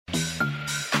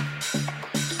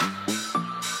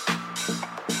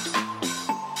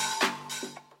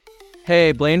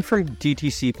Hey, Blaine from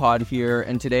DTC Pod here,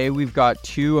 and today we've got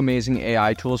two amazing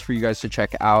AI tools for you guys to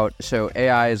check out. So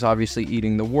AI is obviously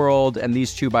eating the world, and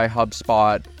these two by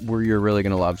HubSpot you're really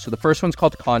going to love. So the first one's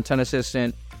called Content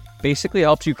Assistant. Basically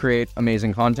helps you create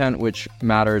amazing content, which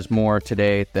matters more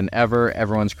today than ever.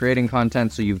 Everyone's creating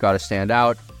content, so you've got to stand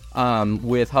out.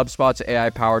 With HubSpot's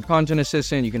AI-powered Content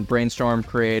Assistant, you can brainstorm,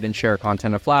 create, and share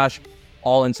content in Flash,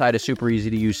 all inside a super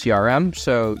easy-to-use CRM.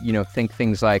 So, think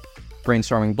things like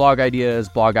brainstorming blog ideas,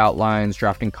 blog outlines,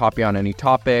 drafting copy on any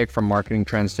topic, from marketing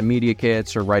trends to media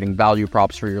kits, or writing value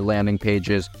props for your landing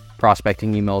pages,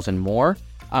 prospecting emails, and more.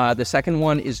 The second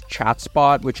one is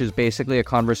ChatSpot, which is basically a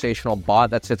conversational bot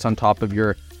that sits on top of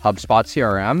your HubSpot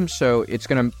CRM. So it's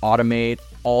going to automate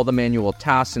all the manual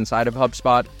tasks inside of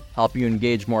HubSpot, help you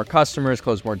engage more customers,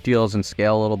 close more deals, and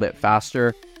scale a little bit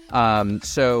faster.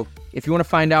 So if you want to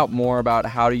find out more about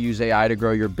how to use AI to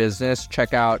grow your business,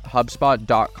 check out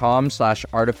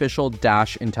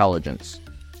hubspot.com/artificial-intelligence.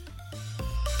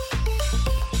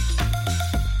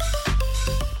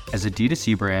 As a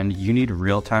D2C brand, you need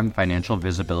real-time financial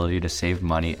visibility to save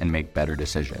money and make better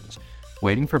decisions.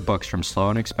 Waiting for books from slow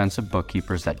and expensive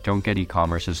bookkeepers that don't get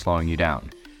e-commerce is slowing you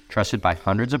down. Trusted by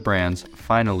hundreds of brands,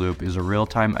 Finaloop is a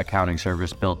real-time accounting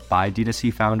service built by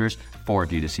D2C founders for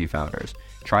D2C founders.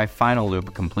 Try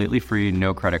Finaloop completely free,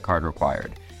 no credit card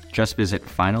required. Just visit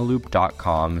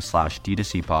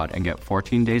finaloop.com/D2Cpod and get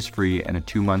 14 days free and a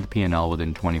 2-month P&L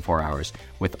within 24 hours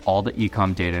with all the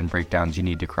e-com data and breakdowns you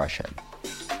need to crush it.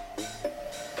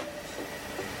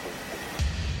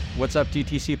 What's up,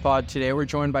 DTC Pod? Today we're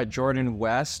joined by Jordan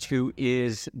West, who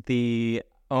is the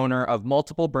owner of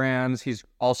multiple brands. He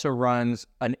also runs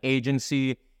an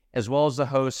agency, as well as the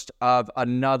host of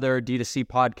another D2C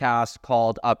podcast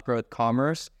called Upgrowth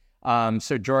Commerce.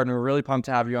 So Jordan, we're really pumped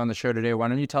to have you on the show today. Why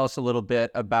don't you tell us a little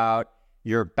bit about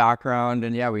your background,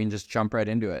 and we can just jump right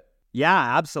into it.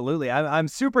 Yeah, absolutely. I'm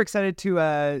super excited to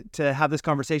have this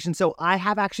conversation. So I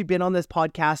have actually been on this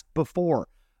podcast before.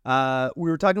 We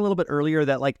were talking a little bit earlier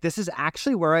that this is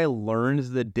actually where I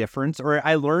learned the difference, or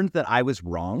I learned that I was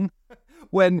wrong.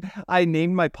 When I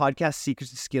named my podcast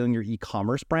Secrets to Scaling Your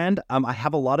E-commerce Brand, I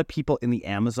have a lot of people in the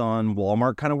Amazon,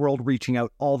 Walmart kind of world reaching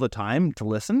out all the time to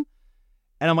listen.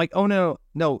 And I'm like, oh,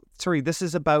 no, sorry, this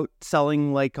is about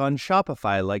selling on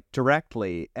Shopify,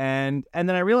 directly. And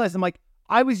then I realized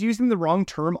I was using the wrong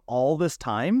term all this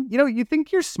time. You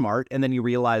think you're smart, and then you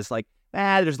realize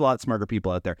there's a lot smarter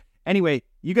people out there. Anyway,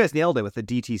 you guys nailed it with the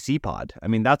DTC pod. I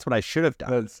mean, that's what I should have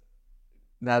done.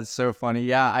 That's so funny.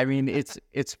 Yeah, I mean, it's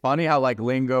funny how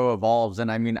lingo evolves,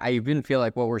 and I mean, I even feel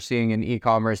like what we're seeing in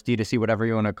e-commerce, D2C, whatever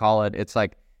you want to call it, it's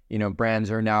brands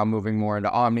are now moving more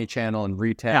into omni-channel and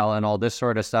retail and all this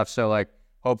sort of stuff. So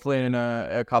hopefully in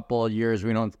a couple of years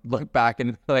we don't look back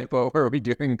and what were we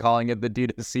doing calling it the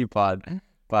D2C pod?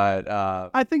 But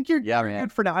I think you're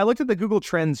good for now. I looked at the Google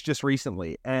Trends just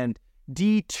recently, and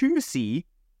D2C,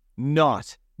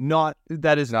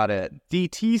 that is not it.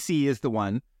 DTC is the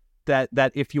one.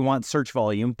 That if you want search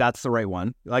volume, that's the right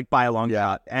one, by a long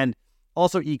shot. And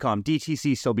also e-com,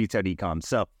 DTC still beats out e-com.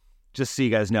 So just so you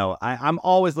guys know, I'm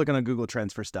always looking on Google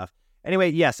Trends for stuff.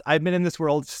 Anyway, yes, I've been in this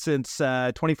world since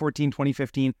 2014,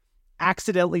 2015.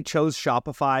 Accidentally chose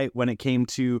Shopify when it came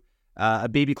to a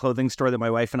baby clothing store that my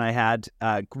wife and I had.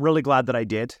 Really glad that I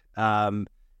did.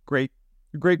 Great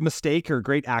mistake, or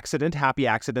great accident, happy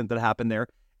accident that happened there.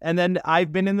 And then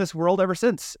I've been in this world ever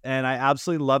since, and I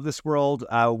absolutely love this world.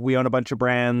 We own a bunch of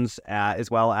brands, as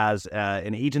well as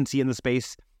an agency in the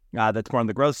space that's more on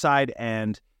the growth side,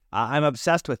 and I'm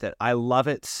obsessed with it. I love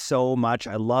it so much.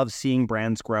 I love seeing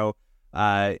brands grow.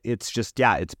 It's just,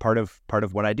 it's part of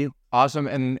what I do. Awesome.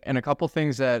 And a couple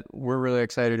things that we're really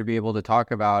excited to be able to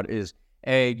talk about is,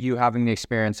 you having the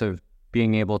experience of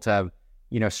being able to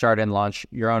start and launch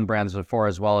your own brands before,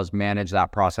 as well as manage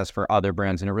that process for other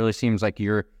brands. And it really seems like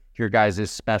your guys'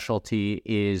 specialty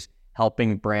is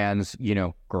helping brands,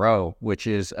 grow, which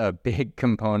is a big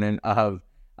component of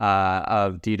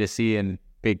D2C and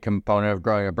big component of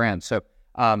growing a brand. So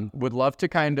would love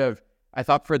to I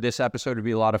thought for this episode it'd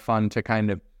be a lot of fun to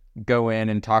kind of go in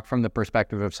and talk from the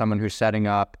perspective of someone who's setting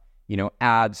up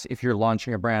ads. If you're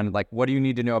launching a brand, what do you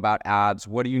need to know about ads?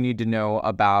 What do you need to know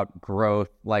about growth?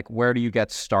 Where do you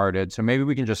get started? So maybe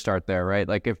we can just start there, right?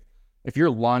 If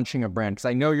you're launching a brand, because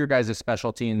I know your guys'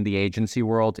 specialty in the agency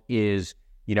world is,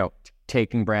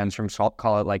 taking brands from,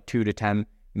 call it 2 to 10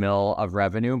 mil of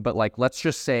revenue. But let's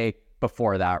just say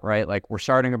before that, right? We're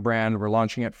starting a brand, we're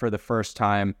launching it for the first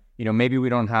time. Maybe we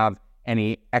don't have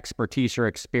any expertise or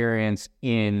experience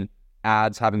in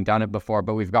ads, having done it before,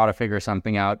 but we've got to figure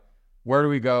something out. where do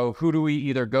we go? Who do we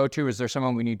either go to? Is there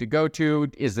someone we need to go to?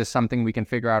 Is this something we can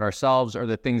figure out ourselves? Or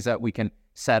the things that we can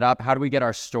set up? How do we get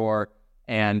our store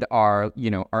and our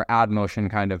ad motion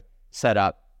kind of set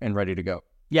up and ready to go?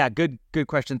 Yeah, good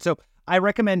question. So I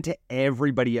recommend to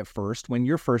everybody at first, when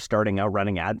you're first starting out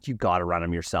running ads, you got to run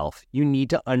them yourself. You need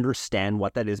to understand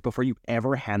what that is before you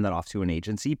ever hand that off to an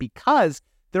agency, because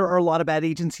there are a lot of bad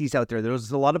agencies out there.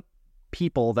 There's a lot of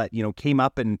people that, came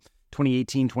up in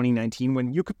 2018, 2019,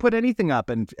 when you could put anything up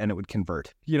and it would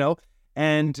convert,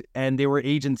 and they were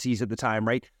agencies at the time,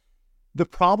 right? The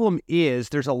problem is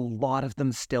there's a lot of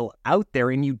them still out there,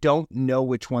 and you don't know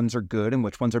which ones are good and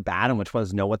which ones are bad and which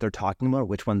ones know what they're talking about,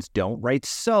 which ones don't, right?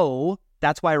 So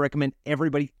that's why I recommend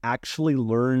everybody actually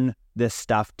learn this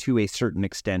stuff to a certain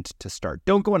extent to start.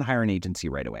 Don't go and hire an agency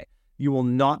right away. You will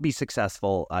not be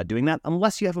successful doing that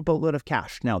unless you have a boatload of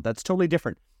cash. Now, that's totally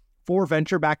different. For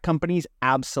venture-backed companies,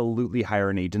 absolutely hire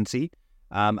an agency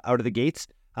out of the gates.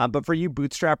 But for you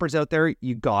bootstrappers out there,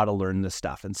 you got to learn this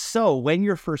stuff. And so when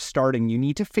you're first starting, you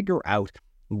need to figure out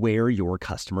where your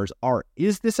customers are.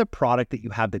 Is this a product that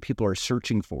you have that people are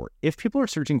searching for? If people are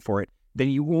searching for it, then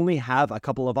you only have a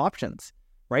couple of options,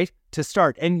 right, to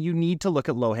start. And you need to look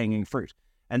at low-hanging fruit.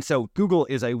 And so Google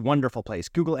is a wonderful place.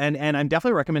 Google, and I'm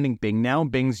definitely recommending Bing now.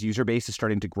 Bing's user base is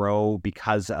starting to grow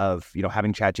because of,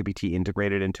 having ChatGPT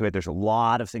integrated into it. There's a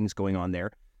lot of things going on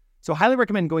there. So highly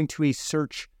recommend going to a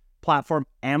search platform,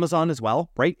 Amazon as well,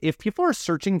 right? If people are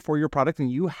searching for your product and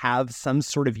you have some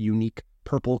sort of unique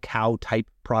purple cow type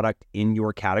product in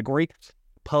your category,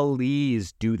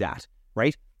 please do that,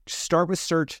 right? Start with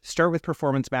search, start with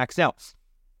Performance Max. Now,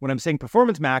 when I'm saying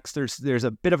Performance Max, there's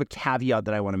a bit of a caveat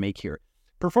that I want to make here.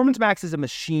 Performance Max is a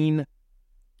machine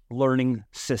learning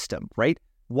system, right?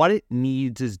 What it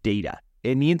needs is data.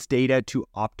 It needs data to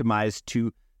optimize,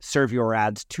 to serve your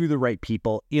ads to the right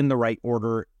people in the right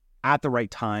order at the right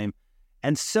time.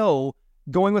 And so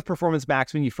going with Performance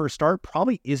Max when you first start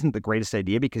probably isn't the greatest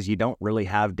idea because you don't really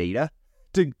have data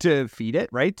to feed it,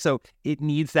 right? So it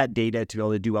needs that data to be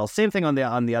able to do well. Same thing on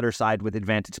the other side with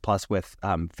Advantage Plus with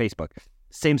Facebook.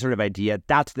 Same sort of idea.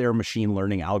 That's their machine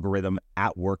learning algorithm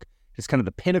at work. It's kind of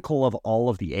the pinnacle of all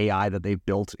of the AI that they've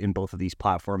built in both of these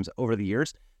platforms over the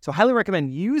years. So highly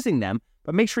recommend using them,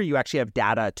 but make sure you actually have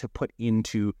data to put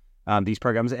into these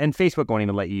programs. And Facebook won't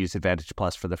even let you use Advantage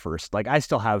Plus for the first. I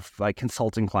still have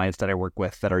consulting clients that I work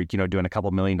with that are doing a couple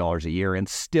 $1 million a year and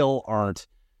still aren't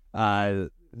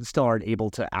able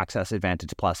to access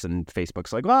Advantage Plus. And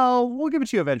Facebook's like, well, we'll give it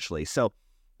to you eventually. So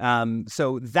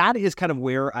that is kind of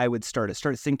where I would start.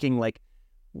 Start thinking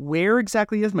where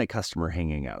exactly is my customer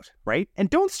hanging out, right? And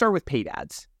don't start with paid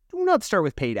ads. Do not start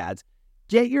with paid ads.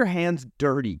 Get your hands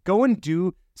dirty. Go and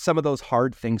do some of those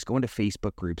hard things. Go into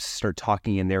Facebook groups, start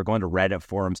talking in there, go into Reddit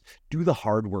forums, do the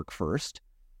hard work first,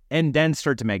 and then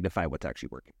start to magnify what's actually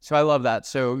working. So I love that.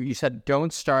 So you said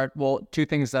don't start, two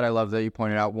things that I love that you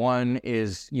pointed out. One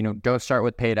is, don't start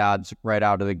with paid ads right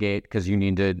out of the gate because you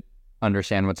need to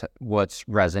understand what's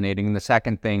resonating. The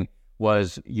second thing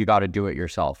was you got to do it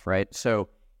yourself, right? So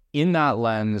in that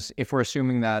lens, if we're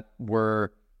assuming that we're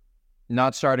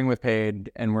not starting with paid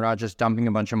and we're not just dumping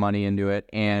a bunch of money into it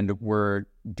and we're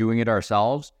doing it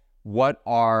ourselves, what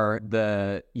are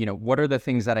the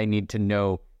things that I need to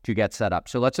know to get set up?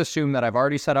 So let's assume that I've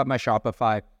already set up my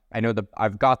Shopify. I know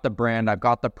I've got the brand, I've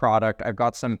got the product, I've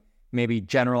got some maybe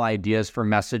general ideas for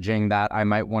messaging that I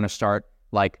might want to start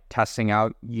testing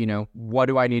out. What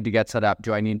do I need to get set up?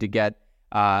 Do I need to get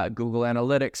Google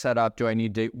Analytics set up?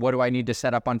 What do I need to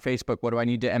set up on Facebook? What do I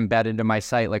need to embed into my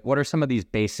site? What are some of these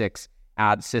basics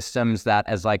ad systems that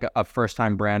as a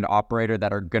first-time brand operator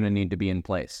that are going to need to be in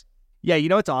place? Yeah,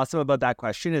 what's awesome about that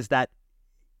question is that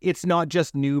it's not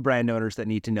just new brand owners that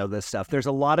need to know this stuff. There's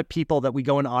a lot of people that we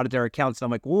go and audit their accounts and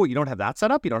I'm like, whoa, you don't have that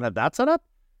set up? You don't have that set up?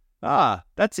 Ah,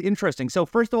 that's interesting. So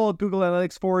first of all, Google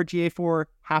Analytics 4, GA4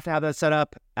 have to have that set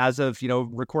up. As of,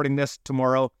 recording this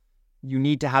tomorrow, you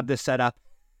need to have this set up.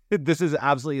 This is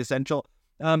absolutely essential.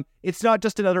 It's not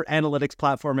just another analytics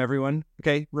platform, everyone.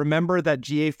 Okay. Remember that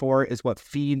GA4 is what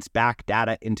feeds back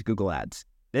data into Google Ads.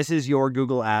 This is your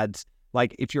Google Ads.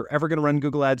 If you're ever going to run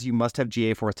Google Ads, you must have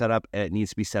GA4 set up and it needs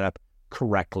to be set up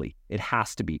correctly. It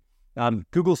has to be.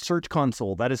 Google Search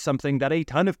Console, that is something that a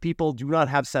ton of people do not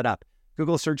have set up.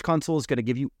 Google Search Console is going to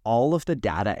give you all of the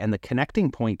data and the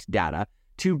connecting point data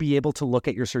to be able to look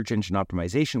at your search engine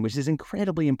optimization, which is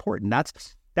incredibly important.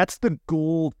 That's the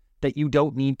gold that you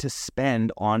don't need to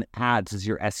spend on ads as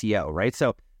your SEO, right?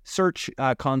 So Search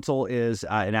Console is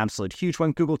an absolute huge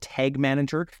one. Google Tag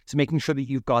Manager, so making sure that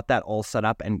you've got that all set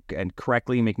up and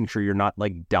correctly, making sure you're not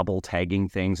double tagging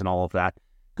things and all of that.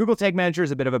 Google Tag Manager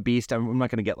is a bit of a beast. I'm not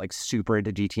going to get super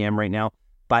into GTM right now,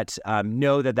 But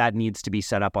know that needs to be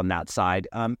set up on that side.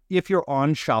 If you're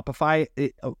on Shopify,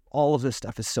 all of this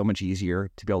stuff is so much easier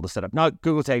to be able to set up. Not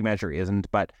Google Tag Manager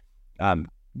isn't, but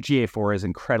GA4 is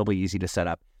incredibly easy to set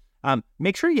up.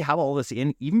 Make sure you have all this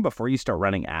in even before you start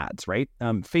running ads, right?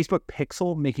 Facebook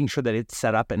Pixel, making sure that it's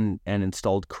set up and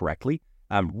installed correctly.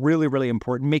 Really, really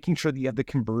important. Making sure that you have the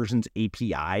conversions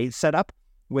API set up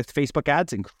with Facebook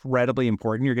ads, incredibly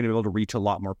important. You're going to be able to reach a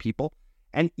lot more people.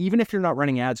 And even if you're not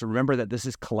running ads, remember that this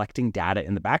is collecting data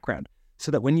in the background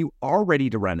so that when you are ready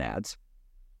to run ads,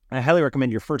 I highly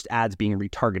recommend your first ads being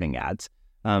retargeting ads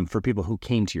for people who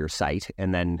came to your site,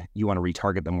 and then you want to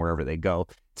retarget them wherever they go.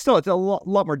 Still, it's a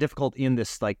lot more difficult in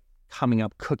this like coming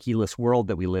up cookieless world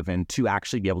that we live in to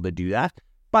actually be able to do that.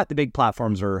 But the big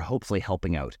platforms are hopefully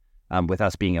helping out with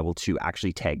us being able to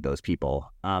actually tag those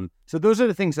people. So those are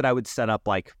the things that I would set up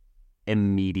like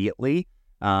immediately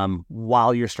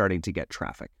while you're starting to get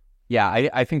traffic. Yeah,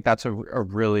 I think that's a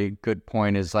really good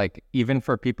point, is like, even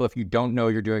for people, if you don't know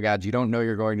you're doing ads, you don't know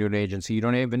you're going to an agency, you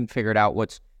don't even figured out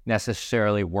what's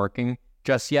necessarily working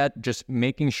just yet, just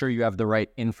making sure you have the right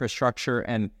infrastructure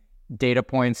and data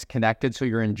points connected so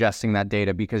you're ingesting that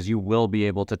data, because you will be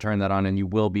able to turn that on and you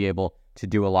will be able to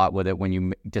do a lot with it when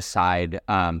you decide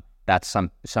that's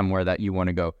somewhere that you want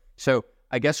to go. So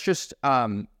I guess just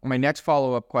my next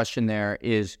follow-up question there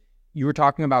is, you were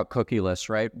talking about cookieless,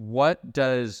 right? What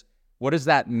does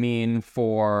that mean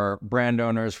for brand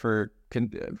owners, for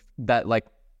that, like,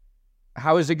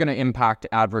 how is it going to impact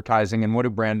advertising, and what do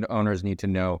brand owners need to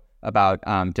know about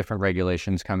different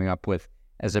regulations coming up with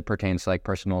as it pertains to like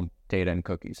personal data and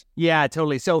cookies? Yeah,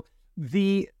 totally. So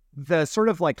the sort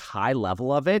of like high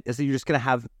level of it is that you're just going to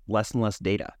have less and less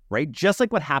data, right? Just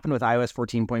like what happened with iOS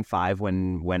 14.5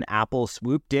 when Apple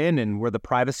swooped in and were the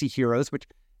privacy heroes, which,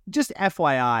 just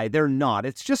FYI, they're not.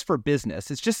 It's just for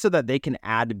business. It's just so that they can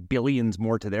add billions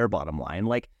more to their bottom line.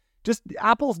 Like, just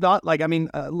Apple's not like, I mean,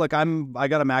 look, I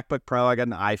got a MacBook Pro, I got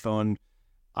an iPhone.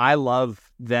 I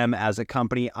love them as a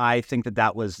company. I think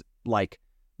that was like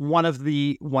one of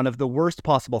the worst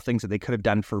possible things that they could have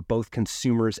done for both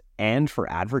consumers and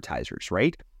for advertisers,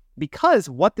 right? Because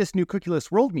what this new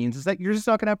cookieless world means is that you're just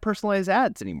not going to have personalized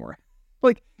ads anymore.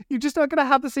 Like, you're just not going to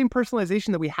have the same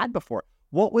personalization that we had before.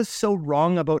 What was so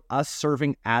wrong about us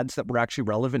serving ads that were actually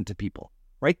relevant to people,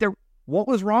 right? What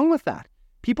was wrong with that?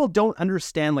 People don't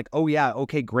understand, like, oh yeah,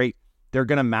 okay, great, they're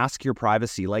going to mask your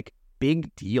privacy. Like,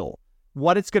 big deal.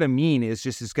 What it's going to mean is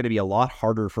just it's going to be a lot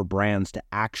harder for brands to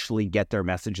actually get their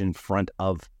message in front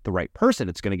of the right person.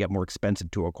 It's going to get more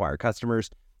expensive to acquire customers,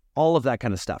 all of that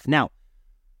kind of stuff. Now,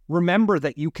 remember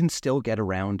that you can still get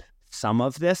around some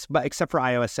of this, but except for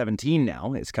iOS 17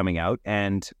 now is coming out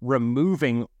and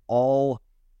removing all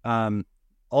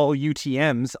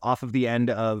UTMs off of the end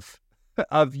of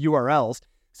URLs.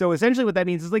 So essentially what that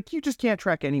means is, like, you just can't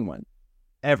track anyone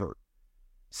ever.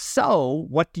 So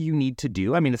what do you need to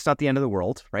do? I mean, it's not the end of the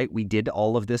world, right? We did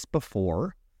all of this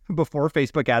before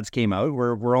Facebook ads came out.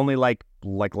 We're only like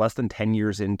less than 10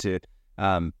 years into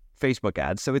Facebook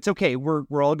ads. So it's okay.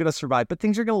 We're all going to survive, but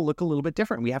things are going to look a little bit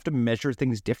different. We have to measure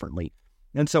things differently.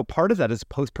 And so part of that is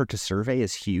post-purchase survey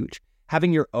is huge.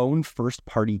 Having your own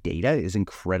first-party data is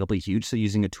incredibly huge. So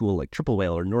using a tool like Triple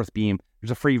Whale or Northbeam,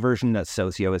 there's a free version that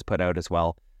Socio has put out as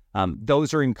well.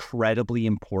 Those are incredibly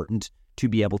important to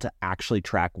be able to actually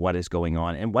track what is going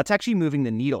on and what's actually moving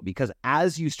the needle. Because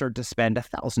as you start to spend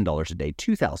 $1,000 a day,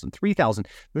 $2,000, $3,000,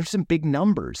 there's some big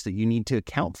numbers that you need to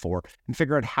account for and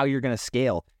figure out how you're going to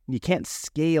scale. And you can't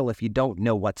scale if you don't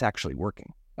know what's actually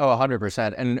working. Oh,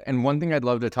 100%. And one thing I'd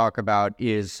love to talk about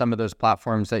is some of those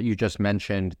platforms that you just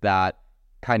mentioned that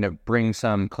kind of bring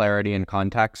some clarity and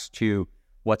context to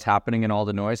what's happening in all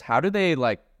the noise. How do they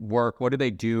like work? What do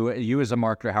they do? You as a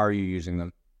marketer, how are you using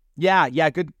them? Yeah,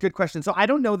 good question. So I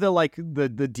don't know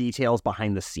the details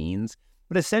behind the scenes,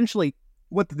 but essentially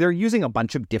what they're using a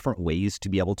bunch of different ways to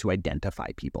be able to identify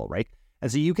people, right?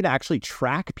 And so you can actually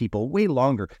track people way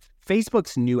longer.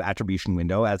 Facebook's new attribution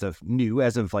window, as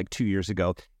of like 2 years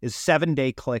ago, is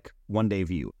 7-day click, 1-day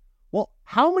view. Well,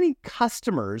 how many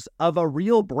customers of a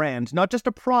real brand, not just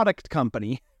a product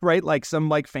company, right? Like some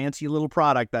like fancy little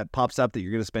product that pops up that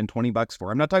you're going to spend $20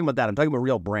 for. I'm not talking about that. I'm talking about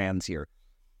real brands here.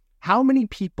 How many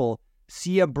people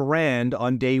see a brand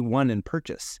on day one and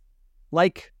purchase?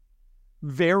 Like,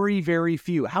 very, very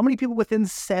few. How many people within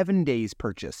 7 days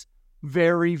purchase?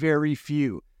 Very, very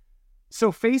few.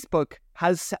 So Facebook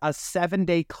has a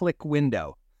 7-day click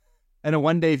window and a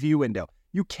 1-day view window.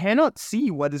 You cannot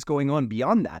see what is going on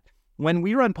beyond that. When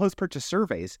we run post-purchase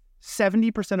surveys,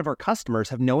 70% of our customers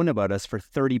have known about us for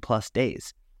 30 plus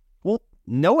days. Well,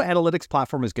 no analytics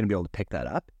platform is going to be able to pick that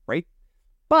up, right?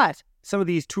 But some of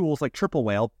these tools like Triple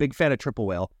Whale, big fan of Triple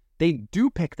Whale, they do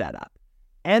pick that up.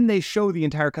 And they show the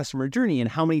entire customer journey and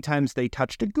how many times they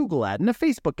touched a Google ad and a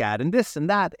Facebook ad and this and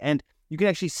that. And you can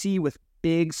actually see with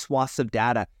big swaths of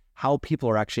data how people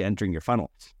are actually entering your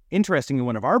funnel. Interesting, in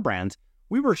one of our brands,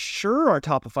 we were sure our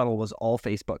top of funnel was all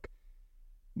Facebook.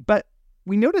 But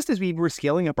we noticed as we were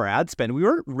scaling up our ad spend, we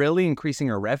weren't really increasing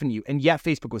our revenue. And yet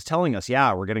Facebook was telling us,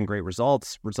 yeah, we're getting great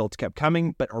results. Results kept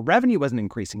coming, but our revenue wasn't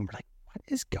increasing. We're like, what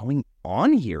is going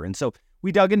on here? And so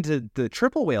we dug into the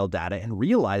Triple Whale data and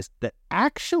realized that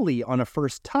actually on a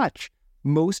first touch,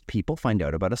 most people find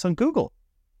out about us on Google.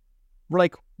 We're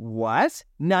like, what?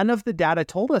 None of the data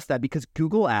told us that, because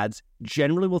Google ads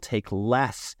generally will take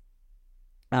less.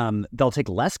 They'll take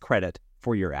less credit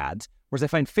for your ads, whereas I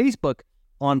find Facebook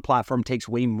on platform takes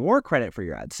way more credit for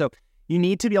your ads. So you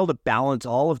need to be able to balance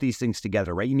all of these things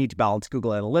together, right? You need to balance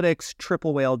Google Analytics,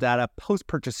 Triple Whale data,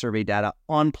 post-purchase survey data,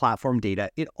 on-platform data.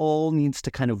 It all needs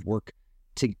to kind of work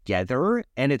together.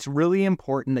 And it's really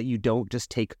important that you don't just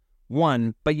take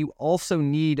one, but you also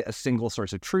need a single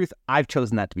source of truth. I've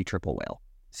chosen that to be Triple Whale.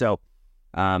 So,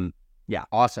 yeah.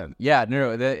 Awesome. Yeah,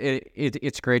 no,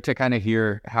 it's great to kind of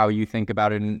hear how you think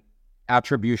about it in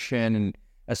attribution, and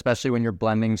especially when you're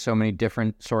blending so many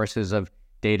different sources of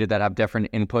data that have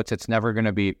different inputs. It's never going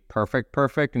to be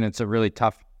perfect, and it's a really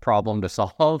tough problem to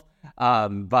solve.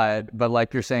 But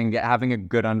like you're saying, having a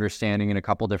good understanding in a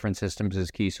couple different systems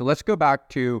is key. So let's go back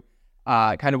to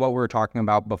kind of what we were talking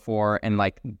about before, and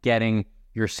like getting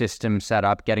your system set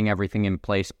up, getting everything in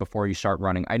place before you start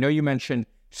running. I know you mentioned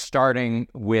starting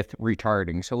with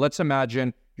retargeting. So let's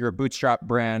imagine you're a bootstrap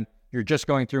brand. You're just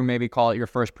going through, maybe call it your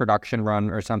first production run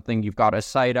or something. You've got a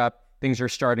site up. Things are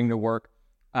starting to work.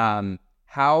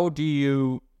 How do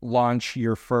you launch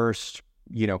your first,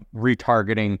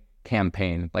 retargeting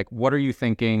campaign? Like, what are you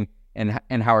thinking, and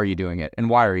how are you doing it, and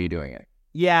why are you doing it?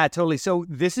 Yeah, totally. So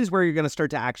this is where you're going to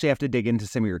start to actually have to dig into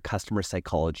some of your customer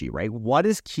psychology, right? What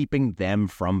is keeping them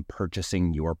from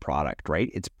purchasing your product, right?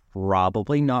 It's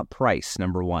probably not price,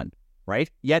 number one, right?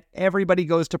 Yet everybody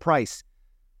goes to price.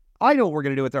 I know what we're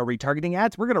going to do with our retargeting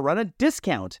ads. We're going to run a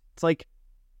discount. It's like,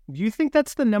 do you think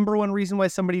that's the number one reason why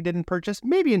somebody didn't purchase?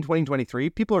 Maybe in 2023,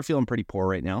 people are feeling pretty poor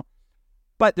right now.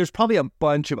 But there's probably a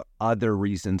bunch of other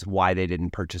reasons why they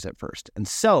didn't purchase at first. And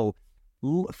so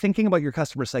thinking about your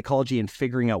customer psychology and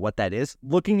figuring out what that is,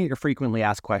 looking at your frequently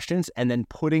asked questions, and then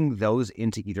putting those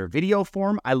into either video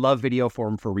form. I love video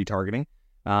form for retargeting,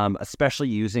 especially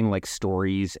using like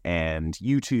stories and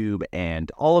YouTube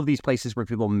and all of these places where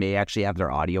people may actually have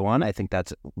their audio on. I think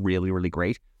that's really, really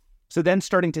great. So then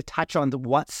starting to touch on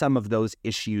what some of those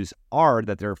issues are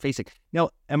that they're facing. Now,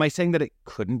 am I saying that it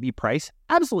couldn't be price?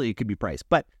 Absolutely, it could be price,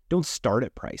 but don't start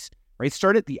at price, right?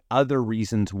 Start at the other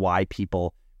reasons why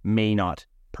people may not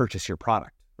purchase your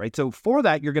product, right? So for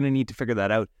that, you're going to need to figure that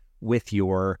out with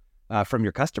your from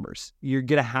your customers. You're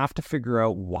going to have to figure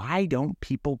out, why don't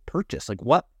people purchase? Like,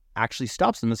 what actually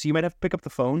stops them? So you might have to pick up the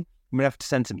phone. You might have to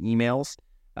send some emails.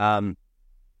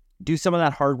 Do some of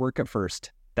that hard work at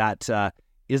first. That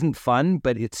isn't fun,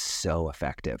 but it's so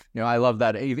effective. I love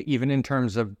that. Even in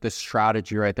terms of the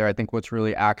strategy right there, I think what's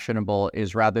really actionable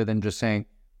is, rather than just saying,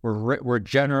 we're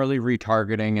generally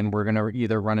retargeting and we're going to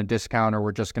either run a discount or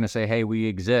we're just going to say, hey, we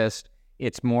exist.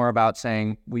 It's more about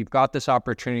saying, we've got this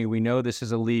opportunity. We know this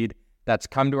is a lead that's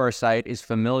come to our site, is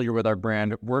familiar with our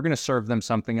brand. We're going to serve them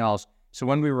something else. So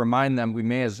when we remind them, we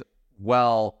may as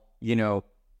well,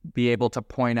 be able to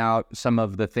point out some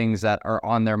of the things that are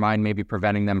on their mind, maybe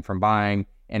preventing them from buying,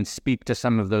 and speak to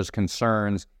some of those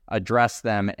concerns, address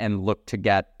them, and look to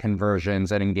get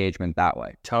conversions and engagement that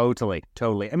way. Totally.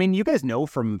 I mean, you guys know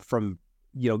from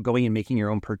going and making your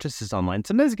own purchases online,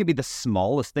 sometimes it could be the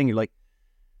smallest thing. You're like,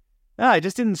 I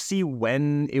just didn't see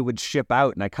when it would ship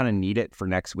out, and I kind of need it for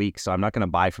next week, so I'm not going to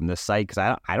buy from this site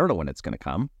because I don't know when it's going to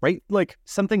come, right? Like,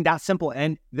 something that simple,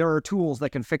 and there are tools that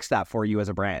can fix that for you as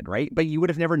a brand, right? But you would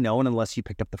have never known unless you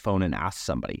picked up the phone and asked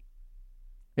somebody.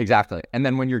 Exactly. And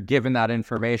then when you're given that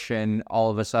information, all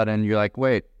of a sudden you're like,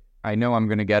 wait, I know I'm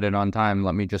going to get it on time.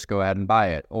 Let me just go ahead and buy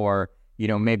it. Or,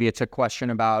 maybe it's a question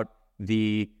about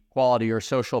the quality or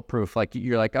social proof. Like,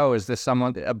 you're like, oh, is this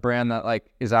a brand that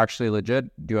like is actually legit?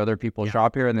 Do other people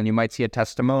shop here? And then you might see a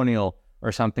testimonial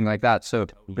or something like that. So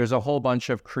there's a whole bunch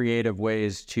of creative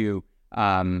ways to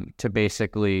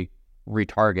basically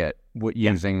retarget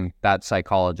using that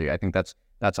psychology. I think that's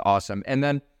awesome. And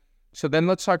then, so then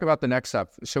let's talk about the next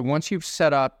step. So once you've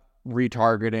set up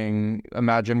retargeting,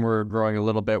 imagine we're growing a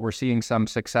little bit, we're seeing some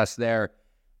success there.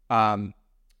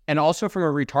 And also from a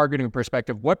retargeting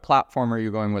perspective, what platform are you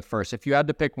going with first? If you had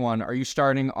to pick one, are you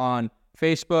starting on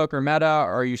Facebook or Meta?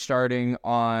 Or are you starting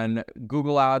on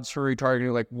Google Ads for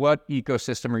retargeting? Like, what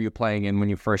ecosystem are you playing in when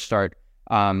you first start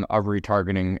a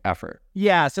retargeting effort?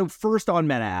 Yeah, so first on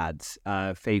Meta ads,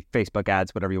 Facebook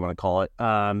ads, whatever you want to call it.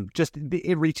 Just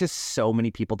it reaches so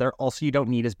many people there. Also, you don't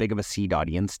need as big of a seed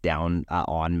audience down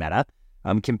on Meta.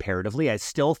 Comparatively, I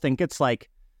still think it's like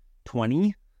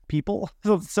 20 people,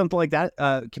 something like that.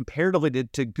 Comparatively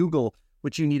to Google,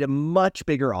 which you need a much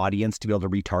bigger audience to be able to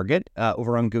retarget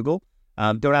over on Google.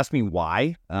 Don't ask me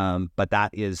why, but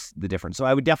that is the difference. So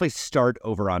I would definitely start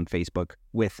over on Facebook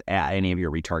with any of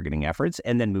your retargeting efforts,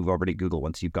 and then move over to Google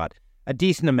once you've got a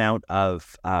decent amount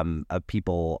of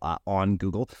people on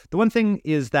Google. The one thing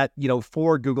is that,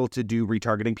 for Google to do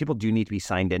retargeting, people do need to be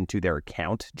signed into their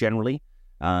account generally.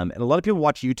 And a lot of people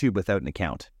watch YouTube without an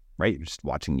account, right? You're just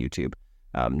watching YouTube,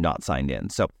 not signed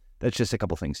in. So that's just a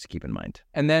couple things to keep in mind.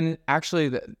 And then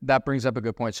actually that brings up a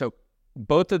good point. So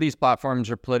both of these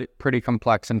platforms are pretty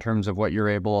complex in terms of what you're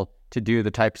able to do,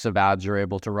 the types of ads you're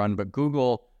able to run. But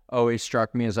Google always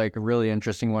struck me as like a really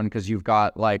interesting one, because you've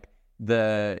got like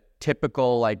the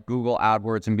typical like Google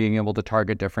AdWords and being able to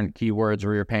target different keywords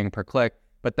where you're paying per click.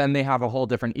 But then they have a whole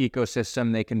different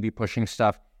ecosystem. They can be pushing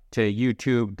stuff to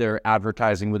YouTube. They're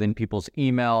advertising within people's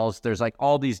emails. There's like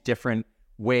all these different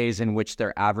ways in which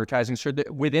they're advertising. So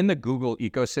within the Google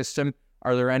ecosystem,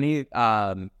 are there any,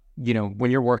 when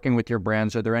you're working with your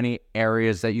brands, are there any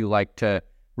areas that you like to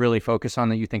really focus on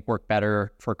that you think work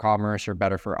better for commerce or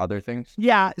better for other things?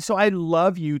 Yeah, so I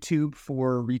love YouTube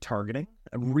for retargeting.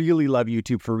 I really love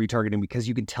YouTube for retargeting because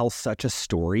you can tell such a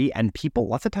story, and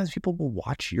lots of times people will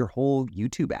watch your whole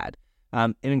YouTube ad.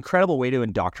 An incredible way to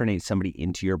indoctrinate somebody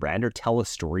into your brand or tell a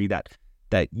story that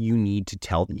you need to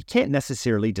tell. You can't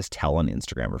necessarily just tell on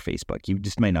Instagram or Facebook. You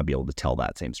just might not be able to tell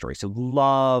that same story. So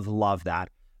love that.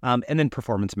 And then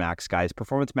Performance Max, guys.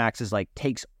 Performance Max is like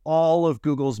takes all of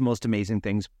Google's most amazing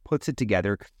things, puts it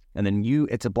together, and then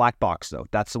it's a black box though.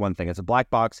 That's the one thing. It's a black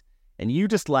box, and you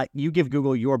give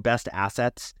Google your best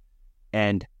assets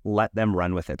and let them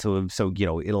run with it. So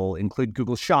it'll include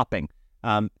Google Shopping.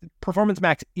 Performance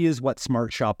Max is what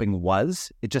Smart Shopping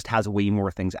was. It just has way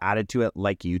more things added to it,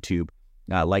 like YouTube,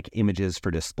 like images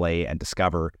for display and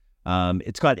discover.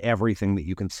 It's got everything that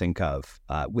you can think of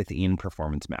within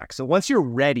Performance Max. So once you're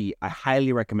ready, I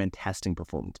highly recommend testing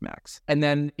Performance Max. And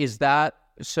then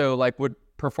would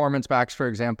Performance Max, for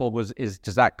example,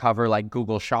 does that cover like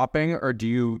Google Shopping, or do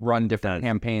you run different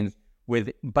campaigns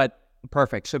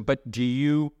perfect. So, but do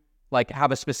you like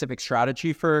have a specific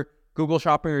strategy for Google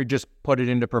Shopping, or just put it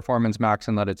into Performance Max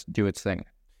and let it do its thing?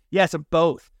 Yeah, so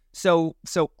both. So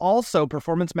also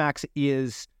Performance Max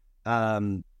is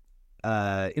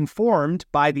informed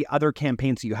by the other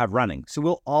campaigns that you have running. So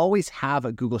we'll always have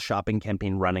a Google Shopping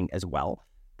campaign running as well.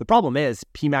 The problem is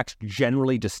PMax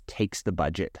generally just takes the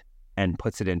budget and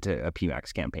puts it into a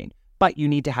PMax campaign, but you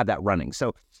need to have that running.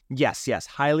 So yes,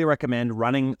 highly recommend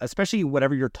running, especially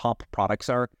whatever your top products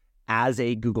are, as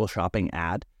a Google Shopping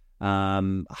ad.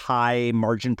 High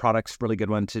margin products, really good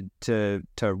one to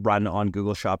run on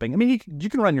Google Shopping. I mean, you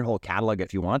can run your whole catalog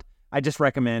if you want. I just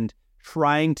recommend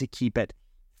trying to keep it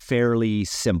fairly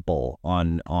simple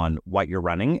on what you're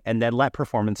running, and then let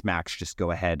Performance Max just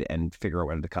go ahead and figure out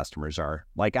where the customers are.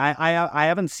 Like I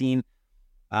haven't seen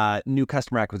new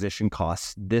customer acquisition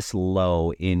costs this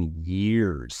low in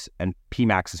years, and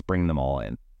PMax is bringing them all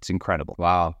in. It's incredible.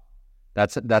 Wow,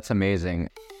 that's amazing.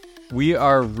 We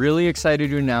are really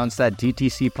excited to announce that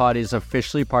DTC Pod is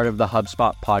officially part of the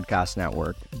HubSpot Podcast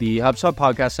Network. The HubSpot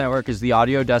Podcast Network is the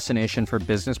audio destination for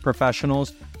business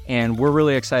professionals, and we're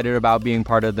really excited about being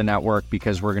part of the network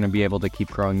because we're going to be able to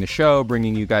keep growing the show,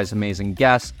 bringing you guys amazing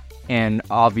guests, and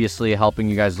obviously helping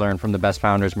you guys learn from the best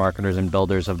founders, marketers, and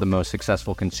builders of the most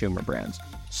successful consumer brands.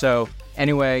 So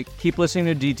anyway, keep listening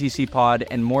to DTC Pod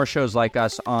and more shows like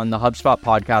us on the HubSpot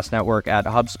Podcast Network at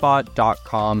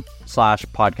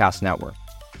hubspot.com/podcast network.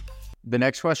 The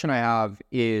next question I have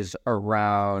is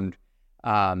around,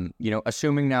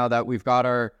 assuming now that we've got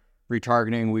our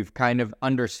retargeting, we've kind of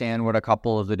understand what a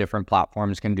couple of the different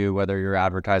platforms can do, whether you're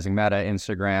advertising Meta,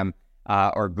 Instagram,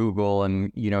 or Google,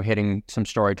 and, hitting some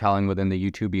storytelling within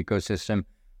the YouTube ecosystem.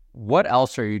 What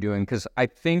else are you doing? Because I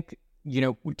think,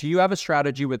 do you have a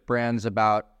strategy with brands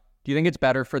about, do you think it's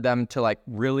better for them to like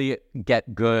really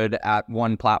get good at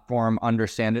one platform,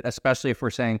 understand it, especially if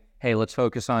we're saying, hey, let's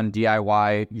focus on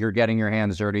DIY, you're getting your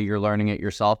hands dirty, you're learning it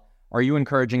yourself. Are you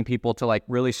encouraging people to like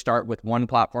really start with one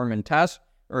platform and test?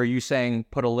 Or are you saying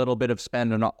put a little bit of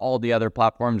spend on all the other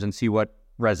platforms and see what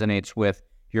resonates with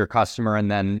your customer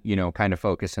and then, kind of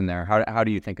focus in there? How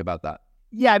do you think about that?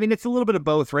 Yeah, I mean, it's a little bit of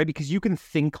both, right? Because you can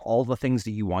think all the things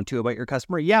that you want to about your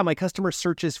customer. Yeah, my customer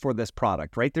searches for this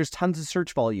product, right? There's tons of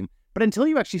search volume. But until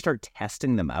you actually start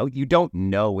testing them out, you don't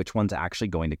know which one's actually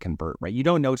going to convert, right? You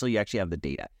don't know until you actually have the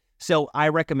data. So I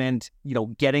recommend,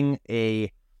 getting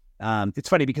it's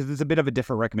funny because it's a bit of a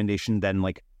different recommendation than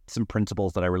like some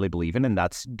principles that I really believe in, and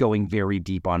that's going very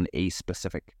deep on a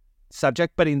specific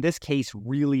subject. But in this case,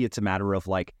 really, it's a matter of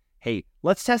like, hey,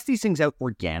 let's test these things out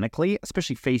organically,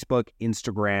 especially Facebook,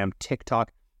 Instagram,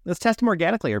 TikTok. Let's test them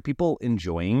organically. Are people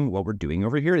enjoying what we're doing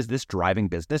over here? Is this driving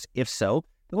business? If so,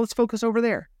 then let's focus over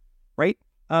there, right?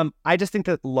 I just think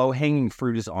that low-hanging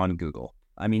fruit is on Google.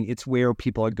 I mean, it's where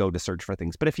people go to search for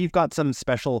things. But if you've got some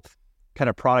special kind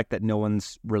of product that no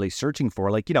one's really searching for,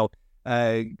 like,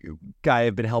 a guy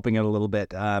I've been helping out a little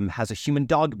bit has a human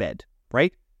dog bed,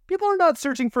 right? People are not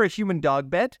searching for a human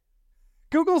dog bed.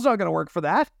 Google's not going to work for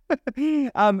that.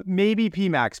 Maybe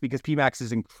PMax, because PMax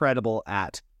is incredible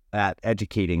at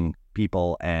educating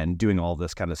people and doing all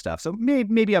this kind of stuff. So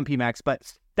maybe on PMax,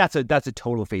 but that's a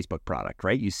total Facebook product,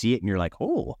 right? You see it and you're like,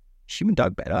 oh, human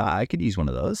dog bed. I could use one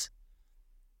of those.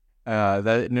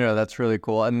 That's really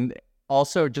cool. And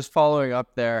also, just following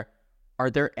up there, are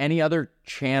there any other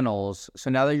channels? So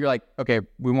now that you're like, okay,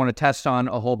 we want to test on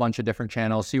a whole bunch of different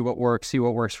channels, see what works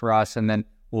for us, and then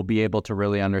we'll be able to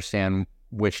really understand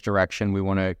which direction we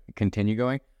want to continue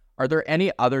going. Are there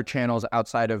any other channels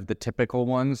outside of the typical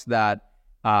ones that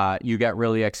you get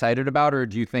really excited about? Or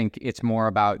do you think it's more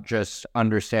about just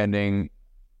understanding,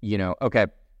 okay,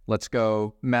 let's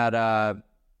go Meta,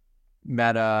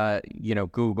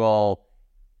 Google,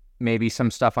 maybe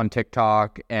some stuff on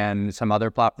TikTok and some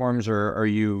other platforms? Or are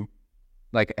you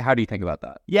like, how do you think about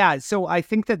that? Yeah, so I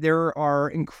think that there are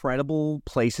incredible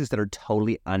places that are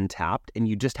totally untapped, and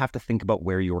you just have to think about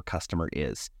where your customer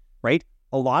is, right?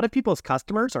 A lot of people's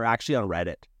customers are actually on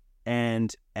Reddit,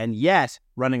 and yet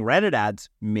running Reddit ads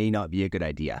may not be a good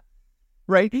idea,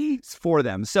 right? It's for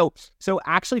them. So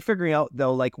actually figuring out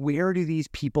though, like, where do these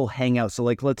people hang out? So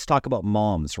like, let's talk about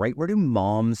moms, right? Where do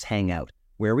moms hang out?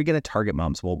 Where are we going to target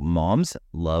moms? Well, moms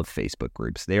love Facebook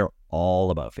groups. They are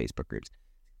all about Facebook groups.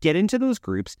 Get into those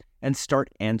groups and start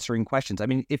answering questions. I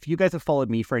mean, if you guys have followed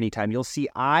me for any time, you'll see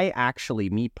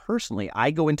me personally,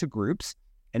 I go into groups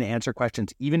and answer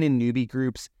questions. Even in newbie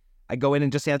groups, I go in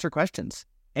and just answer questions.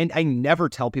 And I never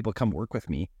tell people come work with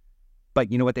me.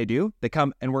 But you know what they do? They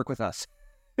come and work with us.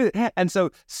 And so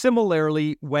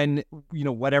similarly, when,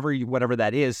 whatever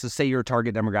that is, so say your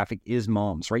target demographic is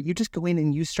moms, right? You just go in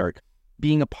and you start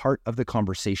being a part of the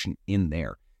conversation in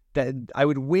there. That I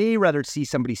would way rather see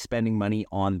somebody spending money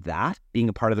on that, being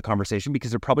a part of the conversation,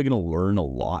 because they're probably going to learn a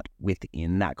lot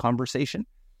within that conversation,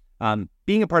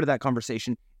 being a part of that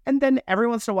conversation. And then every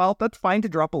once in a while, that's fine to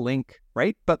drop a link,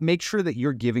 right? But make sure that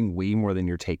you're giving way more than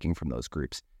you're taking from those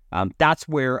groups. That's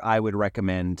where I would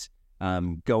recommend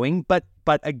going. But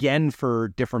again,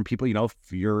 for different people, if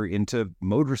you're into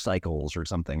motorcycles or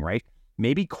something, right?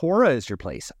 Maybe Quora is your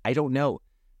place. I don't know.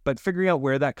 But figuring out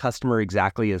where that customer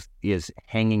exactly is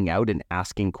hanging out and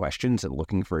asking questions and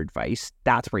looking for advice,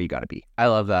 that's where you got to be. I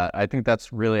love that. I think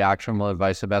that's really actionable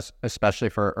advice, especially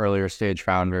for earlier stage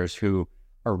founders who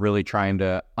are really trying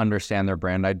to understand their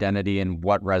brand identity and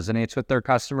what resonates with their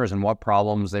customers and what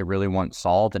problems they really want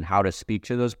solved and how to speak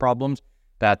to those problems.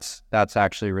 That's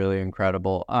actually really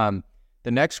incredible.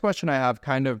 The next question I have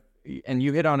and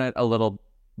you hit on it a little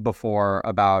before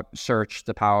about search,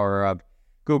 the power of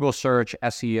Google search,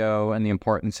 SEO, and the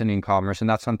importance in e-commerce. And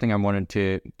that's something I wanted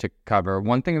to cover.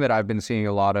 One thing that I've been seeing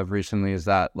a lot of recently is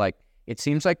that it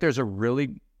seems like there's a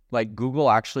really,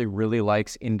 Google actually really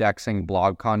likes indexing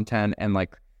blog content and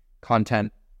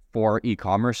content for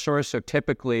e-commerce stores. So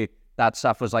typically that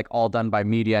stuff was all done by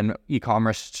media, and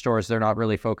e-commerce stores, they're not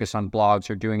really focused on blogs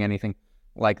or doing anything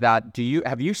like that.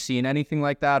 Have you seen anything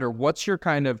like that? Or what's your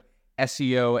kind of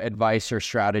SEO advice or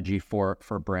strategy for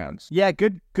brands? Yeah,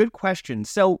 good question.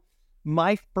 So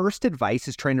my first advice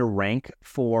is trying to rank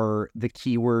for the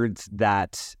keywords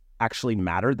that actually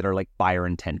matter, that are buyer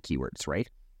intent keywords, right?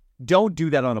 Don't do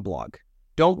that on a blog.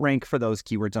 Don't rank for those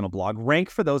keywords on a blog.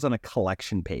 Rank for those on a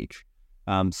collection page.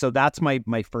 So that's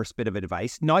my first bit of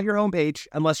advice. Not your own page,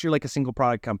 unless you're a single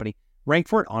product company. Rank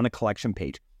for it on a collection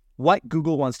page. What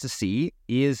Google wants to see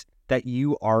is that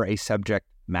you are a subject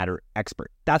matter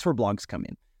expert. That's where blogs come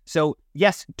in. So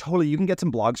yes, totally, you can get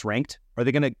some blogs ranked. Are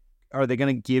they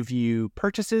gonna give you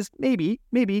purchases? Maybe.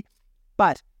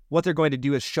 But what they're going to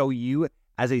do is show you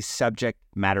as a subject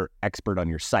matter expert on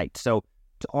your site. So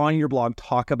on your blog,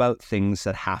 talk about things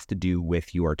that have to do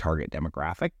with your target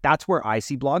demographic. That's where I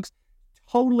see blogs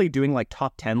totally doing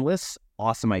top 10 lists.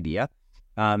 Awesome idea.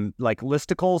 Like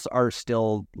listicles are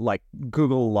still like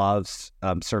Google loves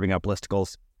serving up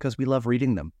listicles because we love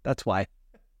reading them. That's why.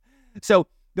 So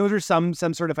those are some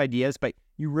sort of ideas, but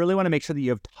you really want to make sure that you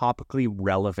have topically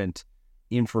relevant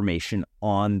information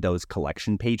on those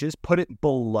collection pages. Put it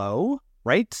below,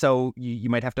 right? So you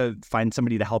might have to find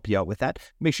somebody to help you out with that.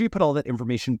 Make sure you put all that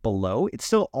information below. It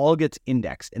still all gets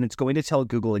indexed, and it's going to tell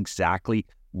Google exactly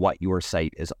what your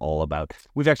site is all about.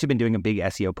 We've actually been doing a big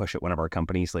SEO push at one of our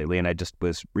companies lately, and I just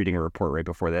was reading a report right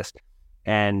before this,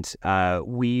 and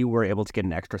we were able to get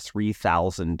an extra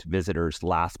 3,000 visitors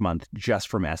last month just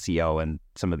from SEO and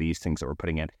some of these things that we're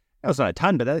putting in. That was not a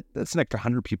ton, but that's an extra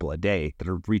 100 people a day that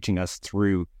are reaching us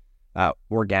through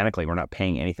organically. We're not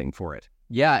paying anything for it.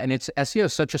 Yeah, and SEO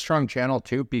is such a strong channel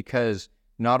too, because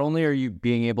not only are you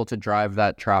being able to drive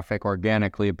that traffic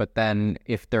organically, but then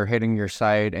if they're hitting your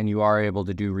site and you are able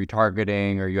to do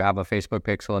retargeting or you have a Facebook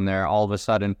pixel in there, all of a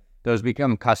sudden those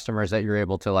become customers that you're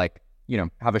able to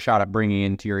have a shot at bringing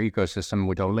into your ecosystem,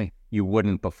 which only you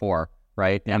wouldn't before,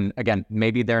 right? Yeah. And again,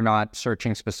 maybe they're not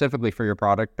searching specifically for your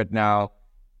product, but now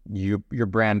your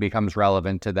brand becomes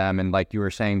relevant to them. And like you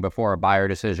were saying before, a buyer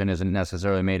decision isn't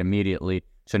necessarily made immediately.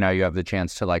 So now you have the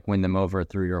chance to win them over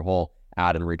through your whole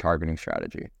ad and retargeting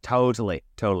strategy. Totally.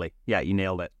 Yeah, you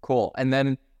nailed it. Cool. And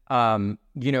then,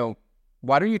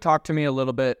 why don't you talk to me a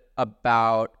little bit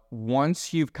about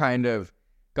once you've kind of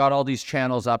got all these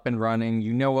channels up and running,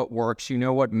 you know what works, you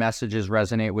know what messages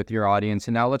resonate with your audience.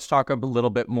 And now let's talk a little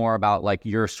bit more about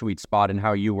your sweet spot and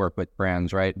how you work with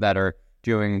brands, right? That are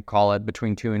doing, call it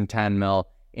between 2 and 10 mil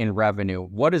in revenue.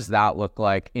 What does that look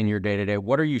like in your day-to-day?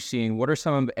 What are you seeing? What are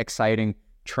some of the exciting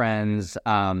trends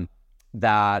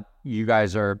that you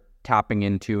guys are tapping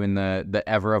into in the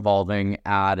ever-evolving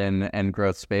ad and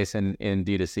growth space in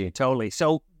D2C? Totally.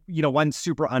 So, one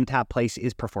super untapped place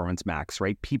is Performance Max,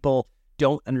 right? People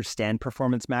don't understand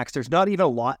Performance Max. There's not even a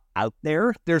lot out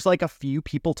there. There's a few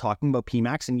people talking about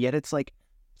PMax, and yet it's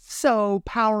so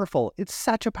powerful. It's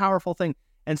such a powerful thing.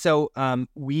 And so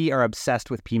we are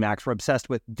obsessed with PMax. We're obsessed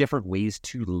with different ways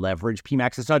to leverage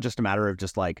PMax. It's not just a matter of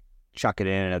just chuck it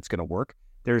in and it's going to work.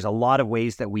 There's a lot of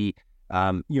ways that we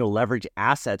leverage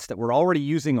assets that we're already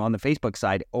using on the Facebook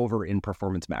side over in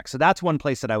Performance Max. So that's one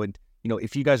place that I would,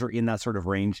 if you guys are in that sort of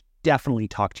range, definitely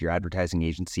talk to your advertising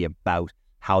agency about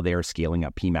how they're scaling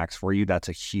up PMax for you. That's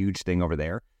a huge thing over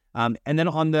there. And then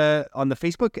on the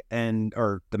Facebook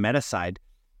or the Meta side,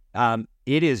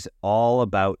 it is all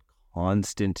about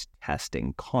constant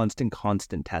testing,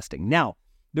 constant testing. Now,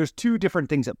 there's two different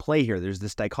things at play here. There's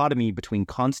this dichotomy between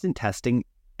constant testing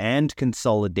and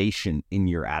consolidation in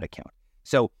your ad account.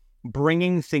 So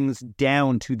bringing things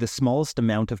down to the smallest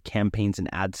amount of campaigns and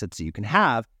ad sets that you can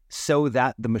have so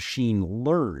that the machine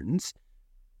learns,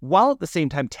 while at the same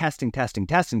time testing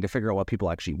to figure out what people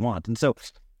actually want. And so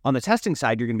on the testing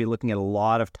side, you're going to be looking at a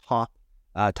lot of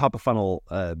top of funnel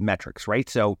metrics, right?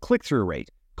 So click-through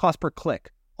rate, cost per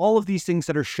click, all of these things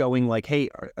that are showing hey,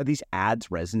 are these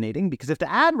ads resonating? Because if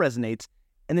the ad resonates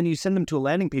and then you send them to a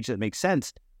landing page that makes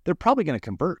sense, they're probably going to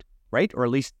convert, right? Or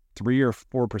at least 3 or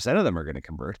 4% of them are going to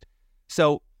convert.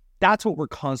 So that's what we're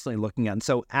constantly looking at. And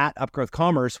so at Upgrowth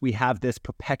Commerce, we have this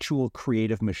perpetual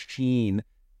creative machine,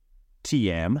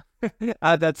 TM,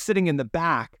 that's sitting in the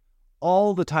back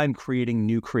all the time creating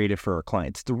new creative for our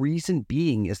clients. The reason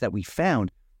being is that we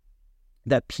found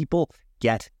that people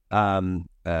get,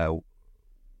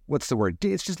 what's the word?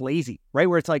 It's just lazy, right?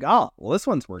 Where it's this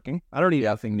one's working. I don't need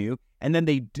anything new. And then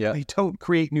they don't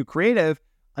create new creative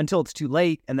until it's too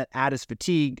late, and that ad is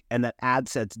fatigued, and that ad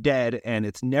set's dead, and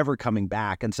it's never coming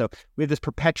back. And so we have this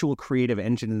perpetual creative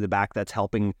engine in the back that's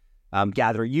helping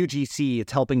gather UGC.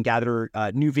 It's helping gather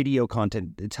new video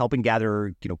content. It's helping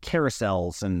gather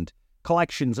carousels and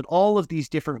collections and all of these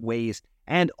different ways.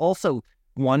 And also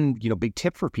one big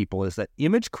tip for people is that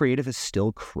image creative is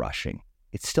still crushing.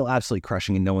 It's still absolutely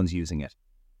crushing, and no one's using it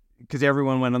because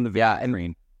everyone went on the video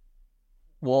screen.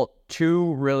 Well,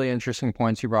 two really interesting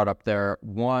points you brought up there.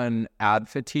 One, ad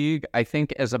fatigue. I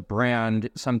think as a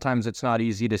brand, sometimes it's not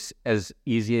as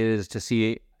easy as to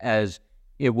see as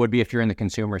it would be if you're in the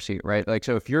consumer seat, right?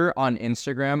 So if you're on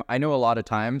Instagram, I know a lot of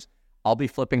times I'll be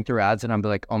flipping through ads and I'm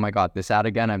like, oh my God, this ad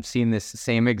again. I've seen this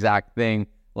same exact thing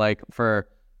for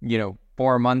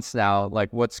 4 months now.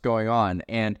 What's going on?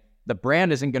 And the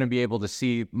brand isn't going to be able to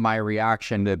see my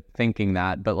reaction to thinking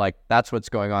that, but that's what's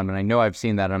going on. And I know I've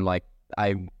seen that. I'm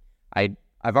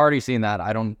I've already seen that.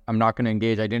 I'm not going to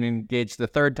engage. I didn't engage the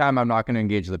third time. I'm not going to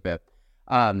engage the fifth.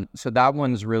 So that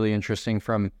one's really interesting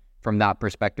from that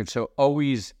perspective. So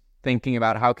always thinking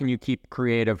about how can you keep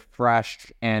creative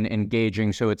fresh and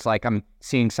engaging. So it's I'm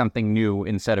seeing something new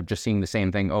instead of just seeing the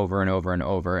same thing over and over and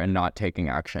over and not taking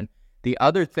action. The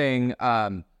other thing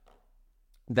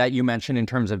that you mentioned in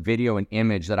terms of video and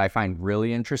image that I find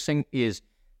really interesting is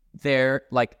they're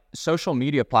like social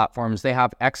media platforms. They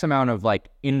have X amount of like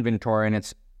inventory and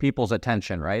it's people's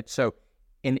attention, right? So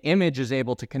an image is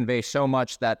able to convey so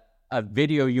much that a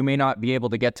video, you may not be able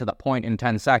to get to the point in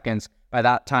 10 seconds. By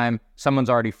that time, someone's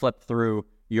already flipped through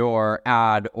your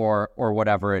ad or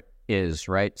whatever it is,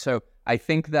 right? So I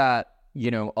think that,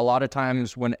 you know, a lot of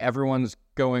times when everyone's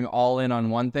going all in on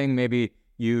one thing, maybe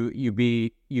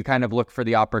you kind of look for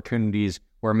the opportunities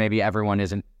where maybe everyone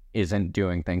isn't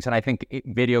doing things. And I think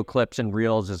video clips and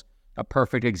reels is a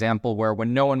perfect example where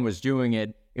when no one was doing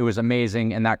it, it was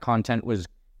amazing and that content was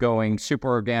going super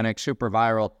organic, super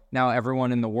viral. Now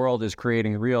everyone in the world is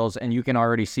creating reels and you can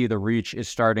already see the reach is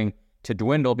starting to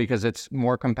dwindle because it's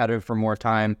more competitive for more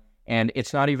time. And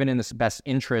it's not even in the best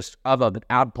interest of an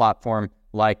ad platform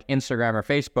like Instagram or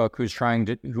Facebook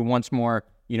who wants more,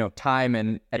 you know, time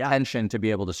and attention to be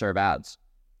able to serve ads.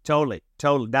 Totally.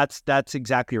 That's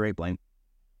exactly right, Blaine.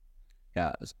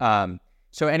 Yeah.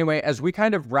 So anyway, as we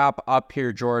kind of wrap up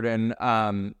here, Jordan,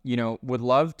 you know, would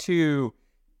love for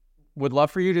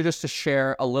you to just to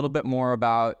share a little bit more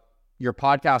about your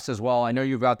podcast as well. I know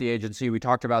you've got the agency. We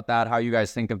talked about that, how you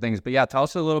guys think of things, but yeah, tell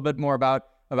us a little bit more about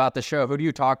the show. Who do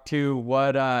you talk to?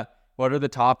 What are the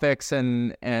topics?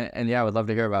 And yeah, I would love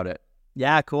to hear about it.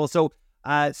 Yeah, cool. So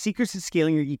Secrets to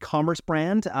Scaling Your E-commerce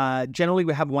Brand. Generally,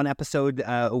 we have one episode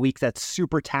a week that's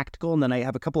super tactical, and then I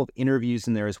have a couple of interviews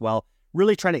in there as well.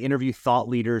 Really trying to interview thought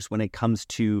leaders when it comes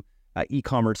to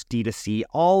e-commerce, D2C,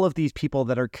 all of these people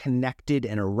that are connected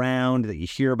and around that you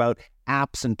hear about,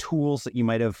 apps and tools that you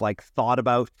might have like thought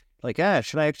about, like,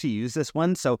 should I actually use this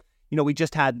one? So, you know, we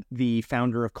just had the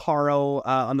founder of Caro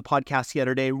on the podcast the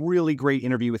other day. Really great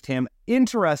interview with him.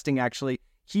 Interesting, actually.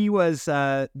 He was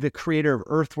the creator of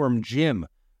Earthworm Jim.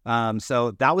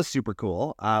 So that was super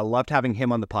cool. Loved having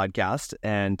him on the podcast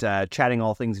and chatting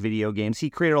all things video games. He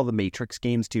created all the Matrix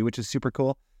games too, which is super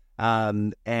cool.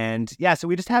 And yeah, so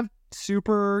we just have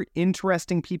super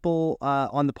interesting people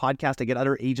on the podcast. I get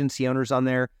other agency owners on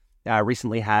there.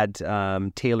 Recently had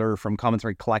Taylor from Common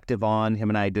Thread Collective on. Him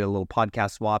and I did a little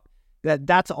podcast swap.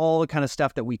 That's all the kind of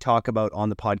stuff that we talk about on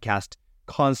the podcast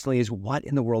constantly is what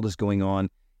in the world is going on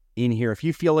in here. If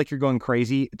you feel like you're going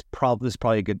crazy, this is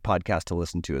probably a good podcast to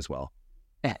listen to as well.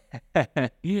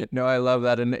 No, I love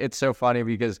that. And it's so funny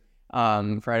because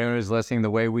for anyone who's listening, the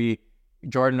way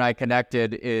Jordan and I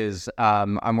connected is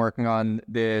I'm working on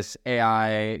this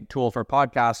AI tool for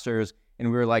podcasters,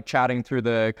 and we were like chatting through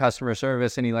the customer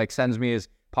service, and he like sends me his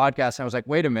podcast. And I was like,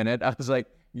 wait a minute. I was like,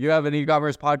 you have an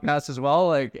e-commerce podcast as well?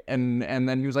 Like, and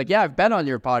then he was like, yeah, I've been on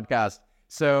your podcast.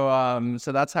 So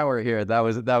that's how we're here. That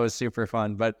was super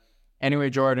fun. But anyway,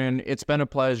 Jordan, it's been a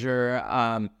pleasure.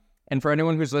 And for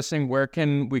anyone who's listening, where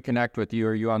can we connect with you?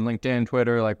 Are you on LinkedIn,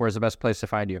 Twitter? Like, where's the best place to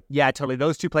find you? Yeah, totally.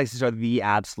 Those two places are the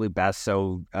absolute best.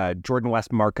 So Jordan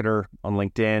West Marketer on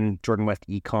LinkedIn, Jordan West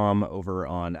Ecom over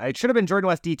on, it should have been Jordan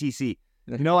West DTC.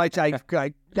 You know, I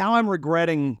now I'm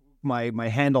regretting my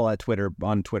handle on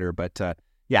Twitter, but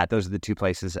yeah, those are the two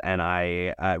places. And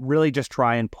I really just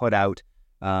try and put out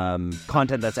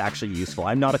content that's actually useful.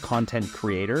 I'm not a content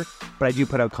creator, but I do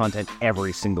put out content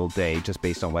every single day just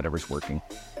based on whatever's working.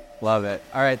 Love it.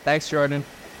 All right. Thanks, Jordan.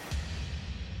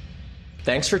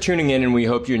 Thanks for tuning in, and we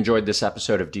hope you enjoyed this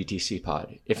episode of DTC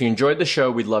Pod. If you enjoyed the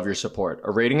show, we'd love your support.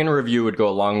 A rating and a review would go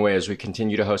a long way as we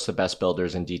continue to host the best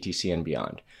builders in DTC and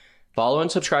beyond. Follow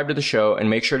and subscribe to the show, and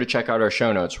make sure to check out our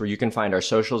show notes where you can find our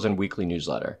socials and weekly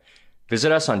newsletter.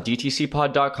 Visit us on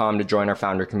dtcpod.com to join our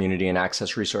founder community and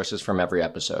access resources from every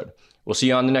episode. We'll see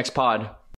you on the next pod.